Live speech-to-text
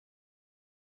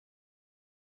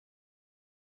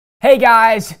Hey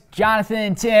guys, Jonathan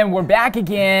and Tim, we're back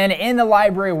again in the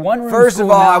library, one room. First of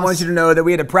all, I want you to know that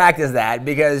we had to practice that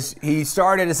because he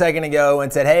started a second ago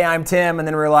and said, hey, I'm Tim, and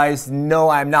then realized, no,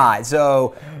 I'm not.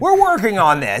 So we're working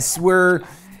on this.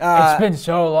 It's been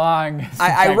so long since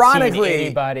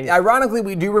Ironically,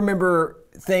 we do remember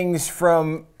things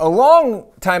from a long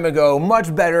time ago,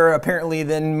 much better apparently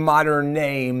than modern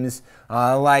names,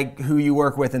 like who you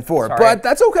work with and for. Sorry. But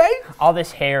that's okay. All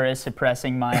this hair is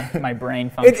suppressing my brain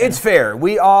function. It's fair.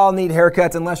 We all need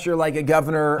haircuts unless you're like a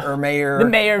governor or mayor. The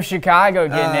mayor of Chicago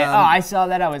getting it. Oh, I saw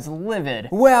that. I was livid.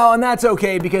 Well, and that's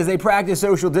okay because they practice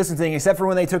social distancing except for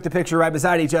when they took the picture right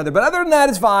beside each other. But other than that,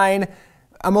 it's fine.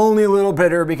 I'm only a little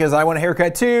bitter because I want a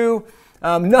haircut too.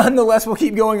 Nonetheless, we'll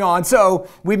keep going on. So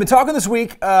we've been talking this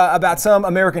week about some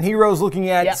American heroes, looking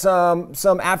at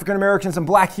some African Americans, some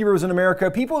black heroes in America,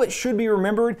 people that should be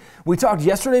remembered. We talked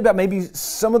yesterday about maybe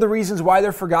some of the reasons why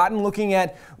they're forgotten, looking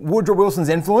at Woodrow Wilson's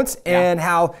influence and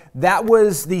how that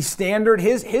was the standard.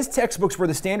 His textbooks were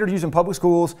the standard used in public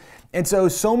schools. And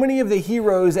so many of the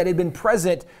heroes that had been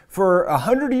present for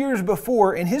 100 years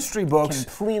before in history books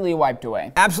completely wiped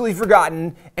away. Absolutely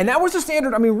forgotten. And that was the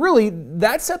standard. I mean, really,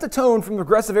 that set the tone from the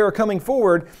progressive era coming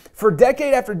forward for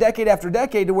decade after decade after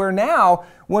decade to where now,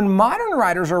 when modern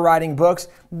writers are writing books,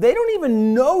 they don't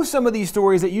even know some of these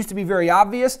stories that used to be very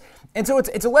obvious. And so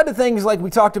it's led to things like we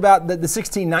talked about the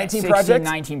 1619 Project.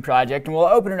 1619 Project, and we'll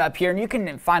open it up here, and you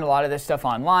can find a lot of this stuff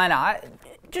online.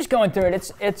 Just going through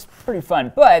it, it's pretty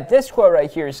fun. But this quote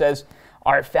right here says,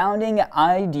 "Our founding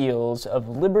ideals of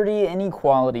liberty and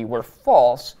equality were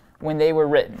false when they were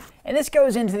written." And this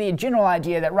goes into the general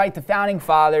idea that, right, the founding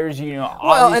fathers,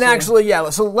 Well, and actually,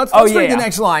 so let's read the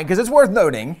next line, because it's worth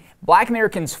noting. Black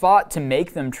Americans fought to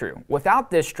make them true.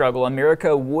 Without this struggle,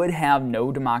 America would have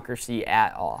no democracy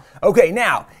at all. Okay,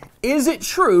 now, is it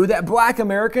true that black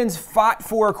Americans fought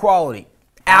for equality?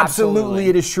 Absolutely,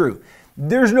 it is true.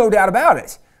 There's no doubt about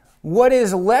it. What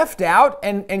is left out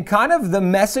and kind of the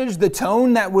message, the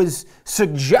tone that was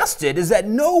suggested is that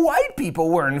no white people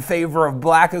were in favor of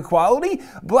black equality.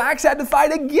 Blacks had to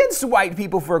fight against white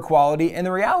people for equality. And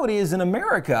the reality is in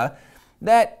America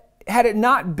that had it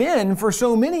not been for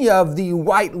so many of the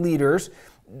white leaders,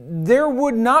 there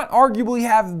would not arguably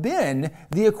have been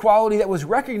the equality that was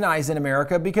recognized in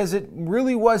America because it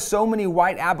really was so many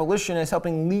white abolitionists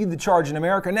helping lead the charge in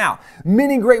America. Now,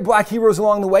 many great black heroes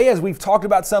along the way, as we've talked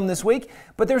about some this week,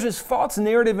 but there's this false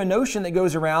narrative and notion that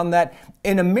goes around that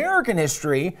in American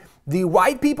history, the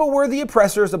white people were the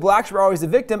oppressors, the blacks were always the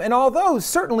victim, and although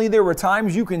certainly there were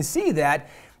times you can see that,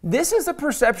 this is a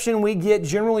perception we get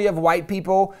generally of white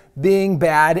people being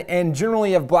bad and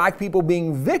generally of black people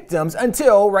being victims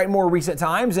until, right, more recent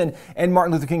times and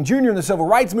Martin Luther King Jr. and the Civil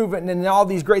Rights Movement and all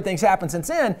these great things happen since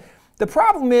then. The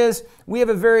problem is we have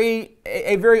a very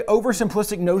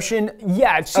oversimplistic notion.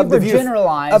 Yeah, it's super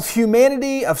generalized. Of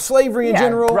humanity, of slavery in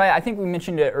general. Right, I think we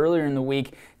mentioned it earlier in the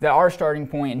week that our starting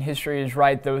point in history is,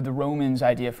 right, the Romans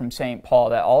idea from St. Paul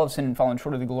that all have sinned and fallen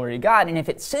short of the glory of God. And if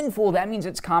it's sinful, that means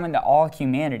it's common to all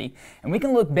humanity. And we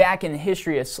can look back in the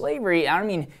history of slavery, I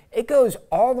mean, it goes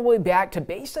all the way back to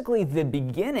basically the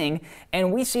beginning,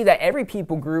 and we see that every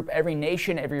people group, every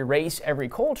nation, every race, every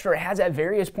culture has at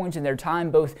various points in their time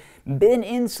both been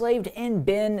enslaved and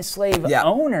been slave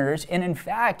owners. And in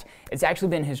fact, it's actually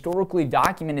been historically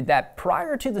documented that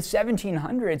prior to the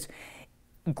 1700s,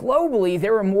 globally,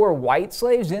 there were more white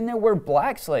slaves than there were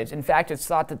black slaves. In fact, it's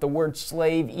thought that the word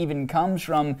slave even comes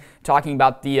from talking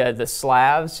about the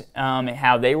Slavs, and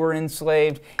how they were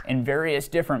enslaved in various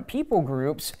different people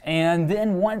groups. And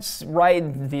then once,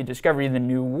 right, the discovery of the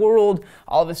New World,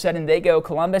 all of a sudden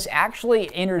Columbus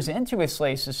actually enters into a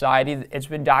slave society. It's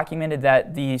been documented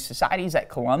that the societies that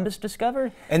Columbus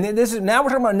discovered. And then now we're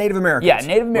talking about Native Americans. Yeah,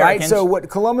 Native Americans. Right? So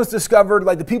what Columbus discovered,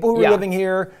 like the people who were living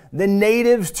here, the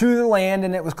natives to the land,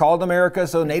 and it was called America,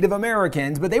 so Native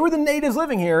Americans, but they were the natives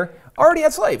living here, already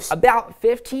had slaves. About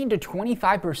 15 to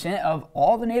 25% of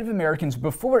all the Native Americans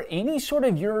before any sort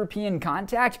of European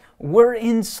contact were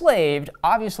enslaved,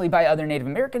 obviously by other Native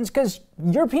Americans, because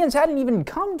Europeans hadn't even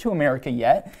come to America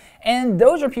yet. And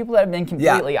those are people that have been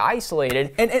completely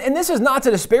isolated. And this is not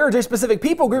to disparage a specific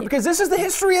people group, because this is the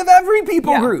history of every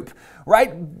people group,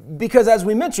 right? Because as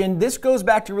we mentioned, this goes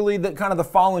back to really the kind of the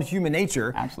fallen human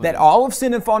nature, that all have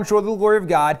sinned and fallen short of the glory of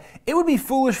God. It would be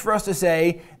foolish for us to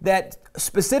say that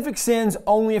specific sins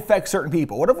only affect certain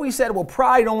people? What if we said, well,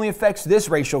 pride only affects this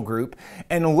racial group,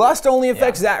 and lust only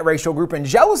affects that racial group, and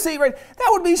jealousy, right? That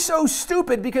would be so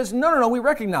stupid, because no, we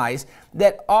recognize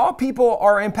that all people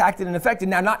are impacted and affected.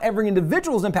 Now, not every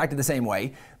individual is impacted the same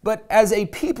way, but as a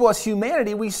people, as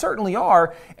humanity, we certainly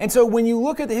are. And so when you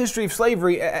look at the history of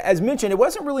slavery, as mentioned, it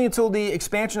wasn't really until the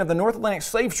expansion of the North Atlantic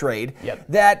slave trade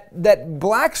that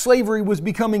black slavery was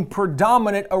becoming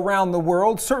predominant around the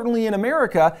world, certainly in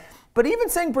America. But even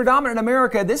saying predominant in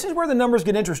America, this is where the numbers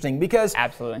get interesting, because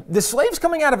the slaves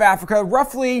coming out of Africa,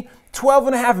 roughly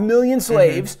 12.5 million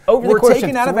slaves were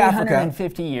taken out of Africa.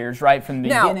 350 years, right, from the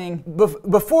beginning.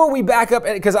 Before we back up,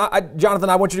 because Jonathan,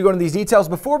 I want you to go into these details.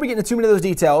 Before we get into too many of those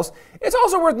details, it's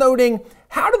also worth noting,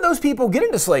 how did those people get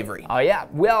into slavery? Oh, yeah.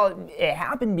 Well, it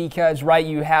happened because, right,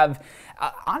 you have...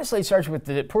 honestly, it starts with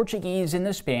the Portuguese and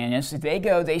the Spanish.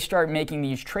 They start making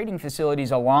these trading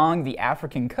facilities along the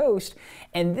African coast,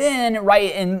 and then,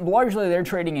 right, and largely they're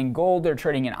trading in gold, they're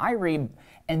trading in ivory,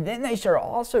 and then they start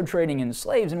also trading in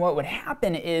slaves. And what would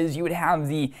happen is you would have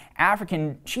the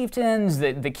African chieftains,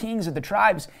 the kings of the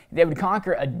tribes, they would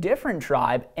conquer a different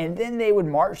tribe, and then they would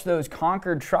march those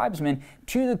conquered tribesmen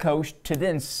to the coast to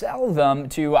then sell them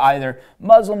to either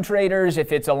Muslim traders,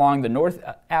 if it's along the North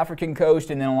African coast,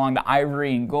 and then along the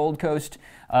ivory and gold coast,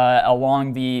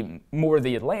 along the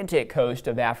Atlantic coast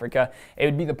of Africa, it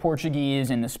would be the Portuguese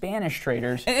and the Spanish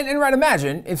traders. And right,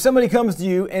 imagine if somebody comes to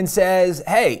you and says,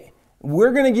 hey,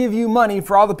 we're going to give you money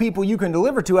for all the people you can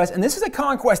deliver to us. And this is a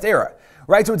conquest era,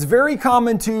 right? So it's very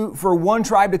common for one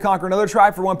tribe to conquer another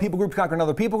tribe, for one people group to conquer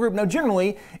another people group. Now,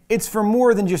 generally, it's for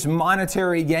more than just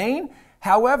monetary gain.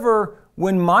 However,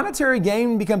 when monetary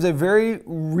gain becomes a very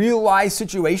realized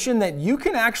situation that you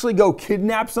can actually go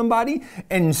kidnap somebody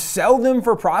and sell them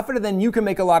for profit, and then you can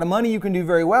make a lot of money, you can do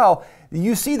very well,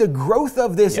 you see the growth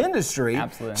of this industry.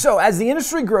 Absolutely. So as the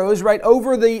industry grows, right,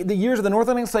 over the years of the North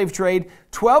Atlantic slave trade,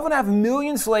 12.5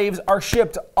 million slaves are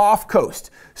shipped off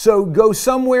coast. So go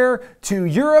somewhere to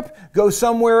Europe, go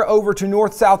somewhere over to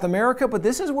North South America, but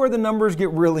this is where the numbers get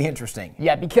really interesting.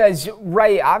 Yeah, because,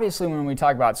 right, obviously when we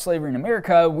talk about slavery in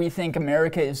America, we think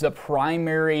America is the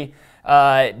primary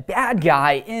bad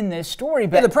guy in this story,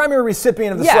 but the primary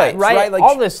recipient of the slaves, right? Like,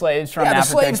 all the slaves from Africa the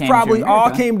slaves came probably to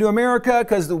America. all came to America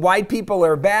because the white people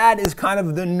are bad is kind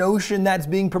of the notion that's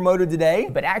being promoted today.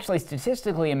 But actually,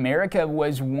 statistically, America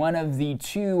was one of the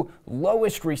two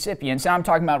lowest recipients. Now I'm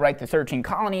talking about, right, the 13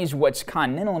 colonies, what's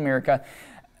continental America,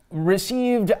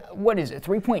 received,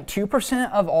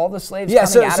 3.2% of all the slaves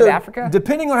coming out of Africa?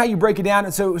 Depending on how you break it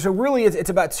down, so really it's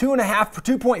about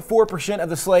 2.4% of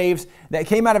the slaves that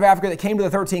came out of Africa that came to the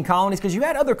 13 colonies, because you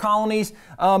had other colonies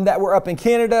that were up in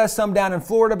Canada, some down in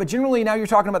Florida, but generally now you're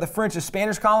talking about the French and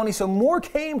Spanish colonies, so more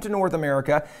came to North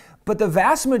America, but the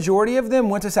vast majority of them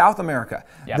went to South America.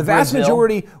 Yeah, the vast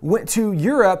majority went to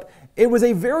Europe. It was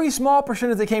a very small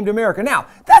percentage that came to America. Now,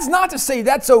 that's not to say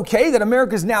that's okay, that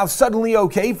America is now suddenly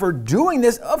okay for doing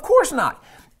this. Of course not.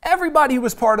 Everybody who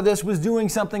was part of this was doing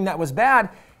something that was bad.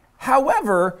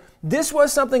 However, this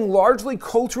was something largely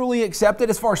culturally accepted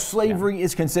as far as slavery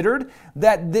is considered,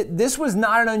 that this was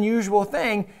not an unusual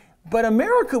thing, but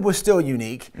America was still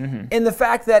unique in the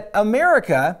fact that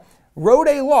America wrote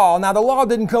a law. Now, the law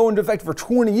didn't go into effect for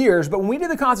 20 years, but when we did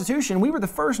the Constitution, we were the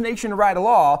first nation to write a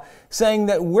law saying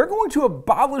that we're going to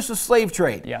abolish the slave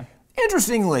trade. Yeah.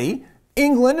 Interestingly,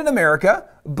 England and America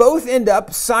both end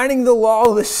up signing the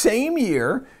law the same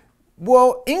year.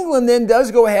 Well, England then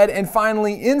does go ahead and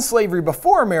finally end slavery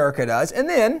before America does, and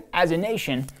then as a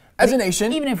nation,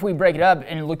 even if we break it up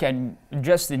and look at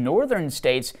just the northern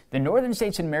states in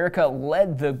America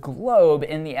led the globe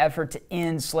in the effort to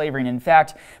end slavery. And in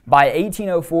fact, by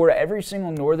 1804, every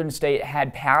single northern state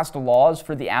had passed laws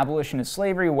for the abolition of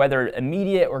slavery, whether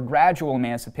immediate or gradual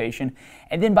emancipation.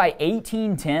 And then by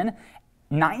 1810,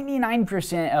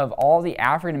 99% of all the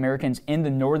African Americans in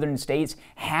the northern states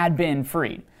had been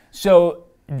freed. So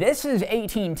this is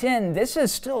 1810. This is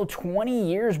still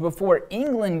 20 years before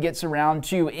England gets around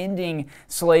to ending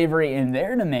slavery in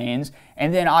their domains.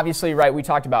 And then obviously, right, we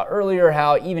talked about earlier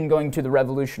how even going to the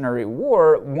Revolutionary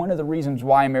War, one of the reasons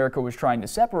why America was trying to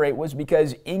separate was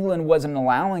because England wasn't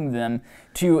allowing them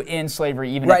to end slavery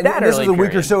even at that early This was a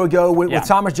week or so ago with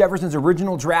Thomas Jefferson's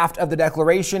original draft of the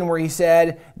Declaration, where he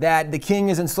said that the king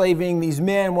is enslaving these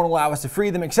men, won't allow us to free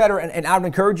them, etc. And I would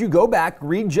encourage you, go back,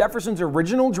 read Jefferson's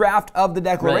original draft of the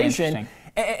Declaration. Really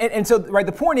and so, right,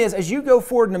 the point is, as you go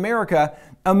forward in America,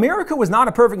 America was not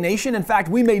a perfect nation. In fact,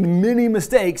 we made many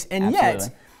mistakes, and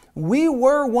yet we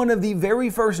were one of the very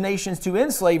first nations to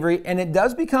end slavery, and it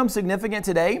does become significant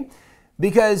today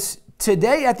because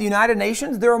Today at the United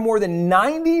Nations, there are more than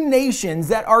 90 nations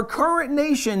that are current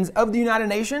nations of the United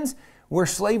Nations where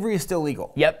slavery is still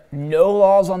legal. Yep, no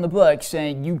laws on the books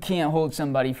saying you can't hold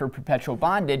somebody for perpetual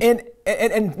bondage.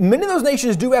 And many of those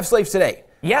nations do have slaves today.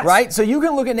 Yes. Right? So you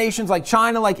can look at nations like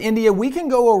China, like India. We can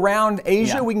go around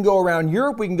Asia. We can go around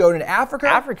Europe. We can go to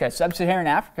Africa. Sub-Saharan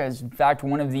Africa is in fact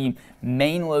one of the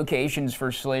main locations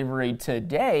for slavery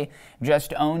today,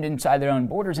 just owned inside their own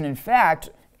borders. And in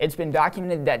fact, it's been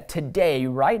documented that today,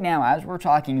 right now, as we're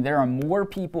talking, there are more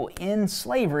people in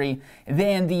slavery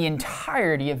than the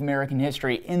entirety of American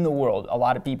history in the world. A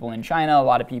lot of people in China, a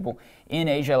lot of people in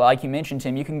Asia. Like you mentioned,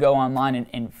 Tim, you can go online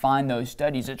and find those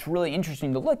studies. It's really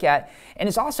interesting to look at. And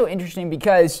it's also interesting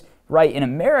because, right, in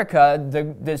America, the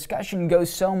discussion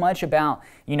goes so much about,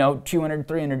 200,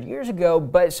 300 years ago,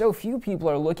 but so few people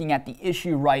are looking at the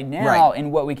issue right now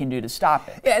and what we can do to stop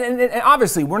it. And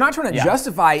obviously, we're not trying to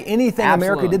justify anything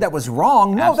America did that was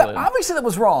wrong. No, obviously that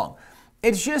was wrong.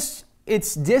 It's just,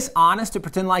 it's dishonest to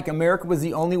pretend like America was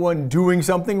the only one doing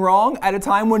something wrong at a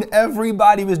time when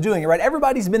everybody was doing it, right?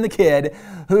 Everybody's been the kid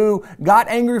who got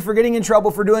angry for getting in trouble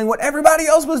for doing what everybody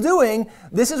else was doing.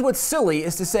 This is what's silly,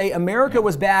 is to say America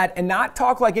was bad and not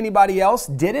talk like anybody else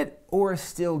did it or is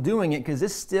still doing it, because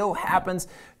this still happens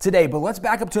today. But let's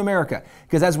back up to America,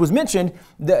 because as was mentioned,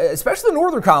 especially the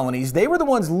northern colonies, they were the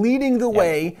ones leading the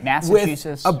way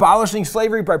with abolishing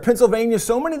slavery. By Pennsylvania,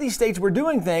 so many of these states were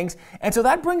doing things. And so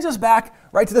that brings us back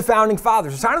right to the Founding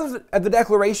Fathers. The time of the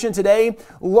Declaration today,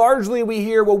 largely we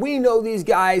hear, well, we know these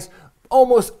guys,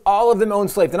 almost all of them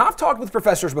owned slaves. And I've talked with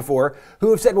professors before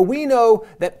who have said, well, we know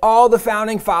that all the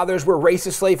Founding Fathers were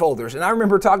racist slaveholders. And I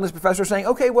remember talking to this professor saying,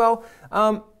 okay, well,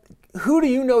 who do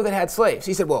you know that had slaves?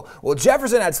 He said, well,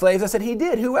 Jefferson had slaves. I said, he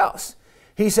did. Who else?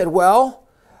 He said, well,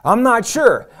 I'm not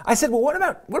sure. I said, well, what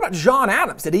about John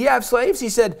Adams? Did he have slaves? He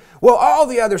said, well, all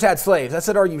the others had slaves. I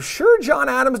said, are you sure John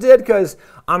Adams did? Because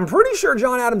I'm pretty sure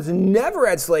John Adams never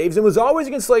had slaves and was always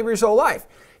against slavery his whole life.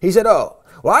 He said, oh,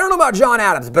 well, I don't know about John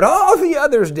Adams, but all the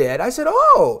others did. I said,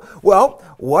 oh, well,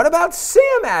 what about Sam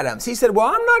Adams? He said, well,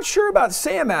 I'm not sure about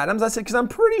Sam Adams. I said, because I'm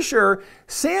pretty sure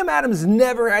Sam Adams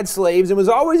never had slaves and was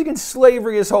always against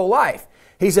slavery his whole life.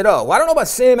 He said, oh, well, I don't know about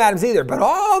Sam Adams either, but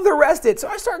all the rest did. So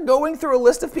I started going through a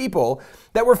list of people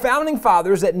that were Founding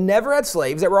Fathers that never had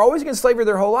slaves, that were always against slavery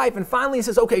their whole life. And finally he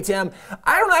says, okay, Tim,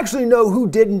 I don't actually know who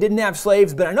did and didn't have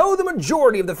slaves, but I know the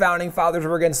majority of the Founding Fathers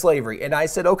were against slavery. And I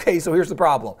said, okay, so here's the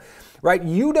problem. Right?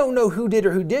 You don't know who did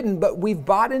or who didn't, but we've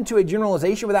bought into a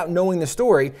generalization without knowing the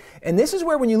story. And this is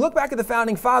where, when you look back at the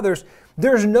Founding Fathers,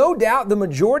 there's no doubt the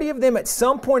majority of them at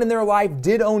some point in their life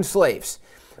did own slaves.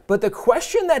 But the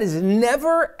question that is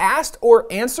never asked or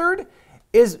answered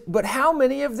is, but how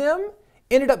many of them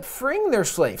ended up freeing their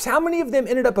slaves? How many of them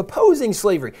ended up opposing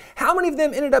slavery? How many of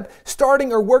them ended up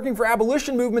starting or working for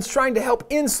abolition movements trying to help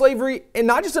end slavery, and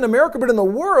not just in America, but in the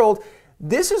world?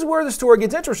 This is where the story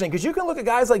gets interesting, because you can look at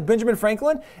guys like Benjamin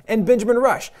Franklin and Benjamin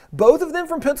Rush. Both of them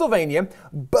from Pennsylvania.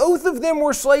 Both of them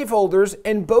were slaveholders,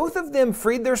 and both of them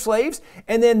freed their slaves.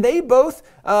 And then they both,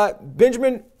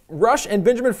 Benjamin Rush and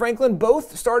Benjamin Franklin,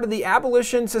 both started the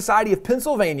Abolition Society of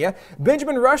Pennsylvania.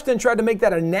 Benjamin Rush then tried to make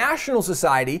that a national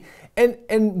society.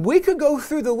 And we could go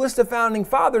through the list of Founding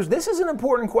Fathers. This is an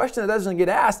important question that doesn't get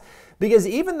asked, because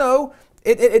even though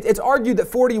it's argued that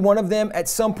 41 of them at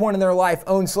some point in their life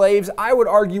owned slaves, I would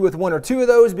argue with one or two of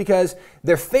those, because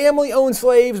their family owned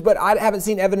slaves, but I haven't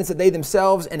seen evidence that they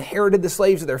themselves inherited the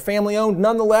slaves that their family owned.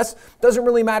 Nonetheless, doesn't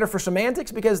really matter for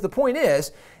semantics, because the point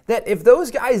is that if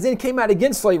those guys then came out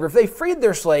against slavery, if they freed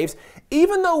their slaves,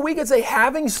 even though we could say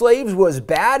having slaves was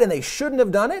bad and they shouldn't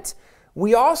have done it,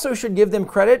 we also should give them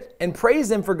credit and praise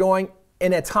them for going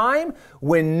in a time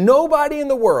when nobody in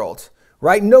the world,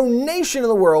 right? No nation in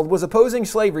the world was opposing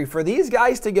slavery. For these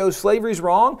guys to go, slavery's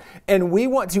wrong, and we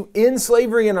want to end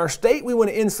slavery in our state, we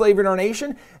want to end slavery in our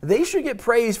nation, they should get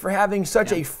praised for having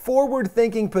such a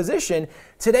forward-thinking position.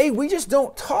 Today, we just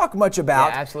don't talk much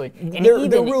about their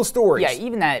real stories. Yeah,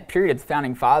 even that period of the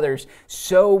Founding Fathers,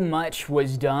 so much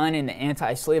was done in the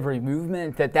anti-slavery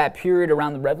movement that period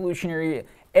around the Revolutionary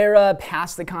era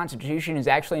past the Constitution is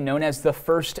actually known as the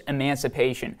First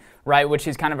Emancipation, right? Which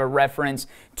is kind of a reference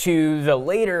to the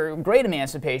later Great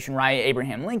Emancipation, right?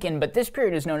 Abraham Lincoln, but this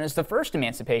period is known as the First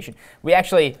Emancipation. We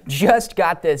actually just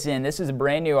got this in. This is a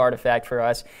brand new artifact for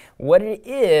us. What it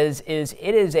is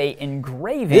it is a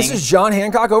engraving. This is John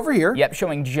Hancock over here. Yep,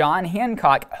 showing John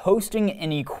Hancock hosting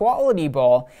an equality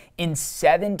ball in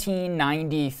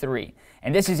 1793.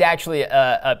 And this is actually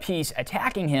a piece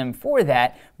attacking him for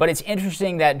that. But it's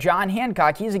interesting that John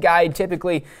Hancock, he's a guy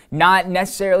typically not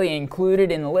necessarily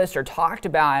included in the list or talked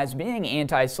about as being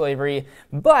anti-slavery,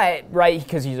 but, right,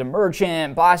 because he's a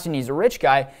merchant, Boston, he's a rich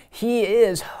guy, he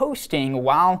is hosting,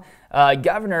 while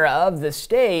governor of the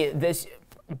state, this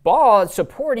ball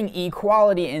supporting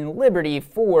equality and liberty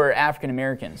for African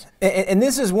Americans. And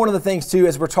this is one of the things, too,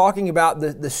 as we're talking about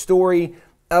the story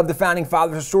of the Founding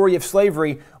Fathers, the story of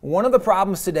slavery. One of the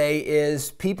problems today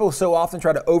is people so often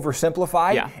try to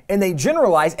oversimplify and they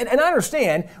generalize. And I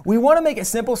understand, we want to make it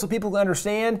simple so people can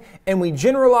understand, and we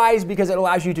generalize because it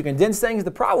allows you to condense things.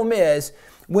 The problem is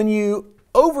when you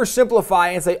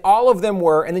oversimplify and say all of them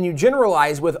were, and then you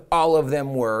generalize with all of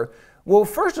them were. Well,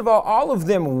 first of all of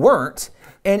them weren't,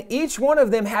 and each one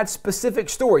of them had specific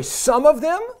stories. Some of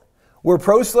them were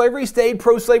pro-slavery, stayed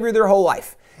pro-slavery their whole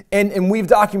life, and we've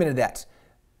documented that.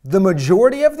 The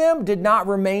majority of them did not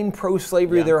remain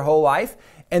pro-slavery their whole life.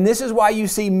 And this is why you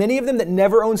see many of them that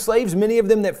never owned slaves, many of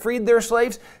them that freed their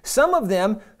slaves, some of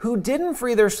them who didn't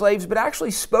free their slaves but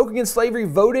actually spoke against slavery,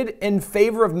 voted in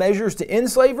favor of measures to end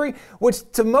slavery, which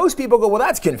to most people go, well,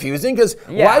 that's confusing because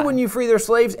why wouldn't you free their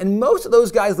slaves? And most of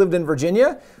those guys lived in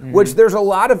Virginia, which there's a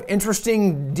lot of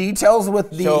interesting details with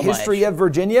the history of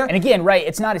Virginia. And again, right,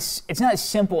 it's not a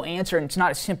simple answer and it's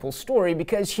not a simple story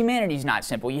because humanity's not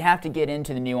simple. You have to get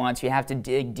into the nuance, you have to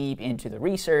dig deep into the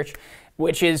research,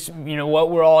 which is,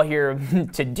 what we're all here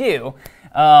to do,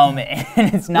 and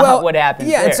it's not what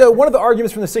happens there. And so one of the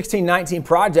arguments from the 1619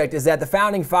 Project is that the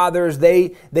Founding Fathers,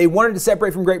 they wanted to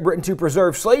separate from Great Britain to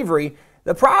preserve slavery.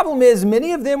 The problem is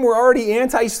many of them were already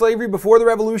anti-slavery before the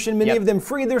Revolution, many of them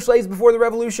freed their slaves before the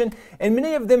Revolution, and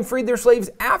many of them freed their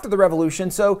slaves after the Revolution.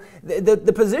 So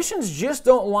the positions just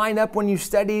don't line up when you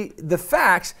study the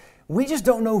facts. We just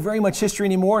don't know very much history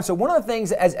anymore. And so one of the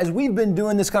things, as we've been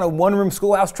doing this kind of one-room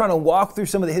schoolhouse, trying to walk through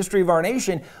some of the history of our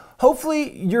nation,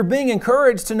 hopefully you're being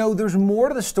encouraged to know there's more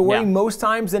to the story most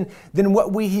times than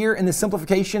what we hear in the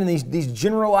simplification and these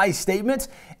generalized statements.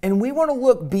 And we want to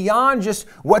look beyond just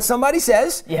what somebody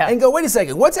says and go, wait a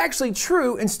second, what's actually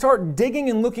true, and start digging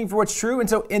and looking for what's true. And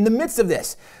so in the midst of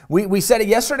this, we said it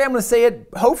yesterday, I'm going to say it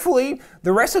hopefully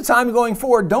the rest of the time going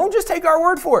forward, don't just take our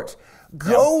word for it.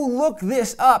 Go look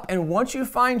this up, and once you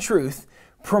find truth,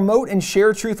 promote and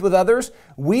share truth with others.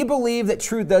 We believe that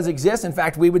truth does exist. In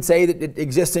fact, we would say that it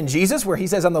exists in Jesus, where he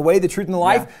says, I'm the way, the truth, and the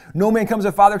life. No man comes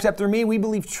to the Father except through me. We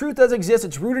believe truth does exist.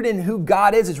 It's rooted in who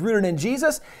God is. It's rooted in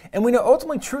Jesus. And we know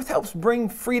ultimately truth helps bring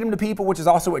freedom to people, which is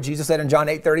also what Jesus said in John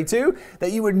 8:32,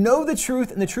 that you would know the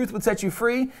truth and the truth would set you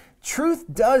free. Truth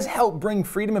does help bring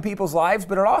freedom in people's lives,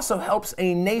 but it also helps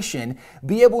a nation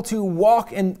be able to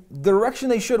walk in the direction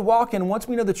they should walk in once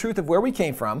we know the truth of where we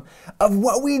came from, of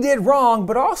what we did wrong,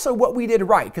 but also what we did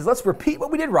right. Because let's repeat what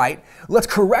we did right, let's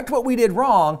correct what we did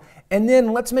wrong, and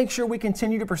then let's make sure we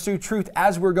continue to pursue truth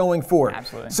as we're going forward.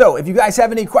 Absolutely. So if you guys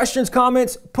have any questions,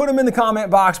 comments, put them in the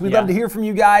comment box. We'd love to hear from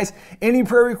you guys. Any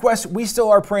prayer requests, we still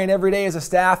are praying every day as a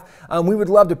staff. We would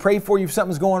love to pray for you if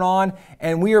something's going on,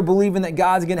 and we are believing that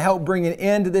God's going to help bring an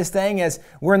end to this thing as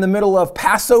we're in the middle of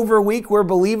Passover week. We're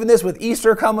believing this with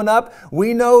Easter coming up.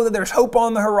 We know that there's hope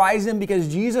on the horizon because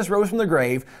Jesus rose from the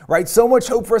grave, right? So much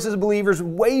hope for us as believers,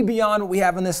 way beyond what we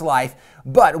have in this life.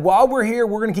 But while we're here,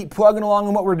 we're going to keep plugging along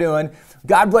in what we're doing.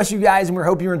 God bless you guys, and we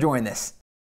hope you're enjoying this.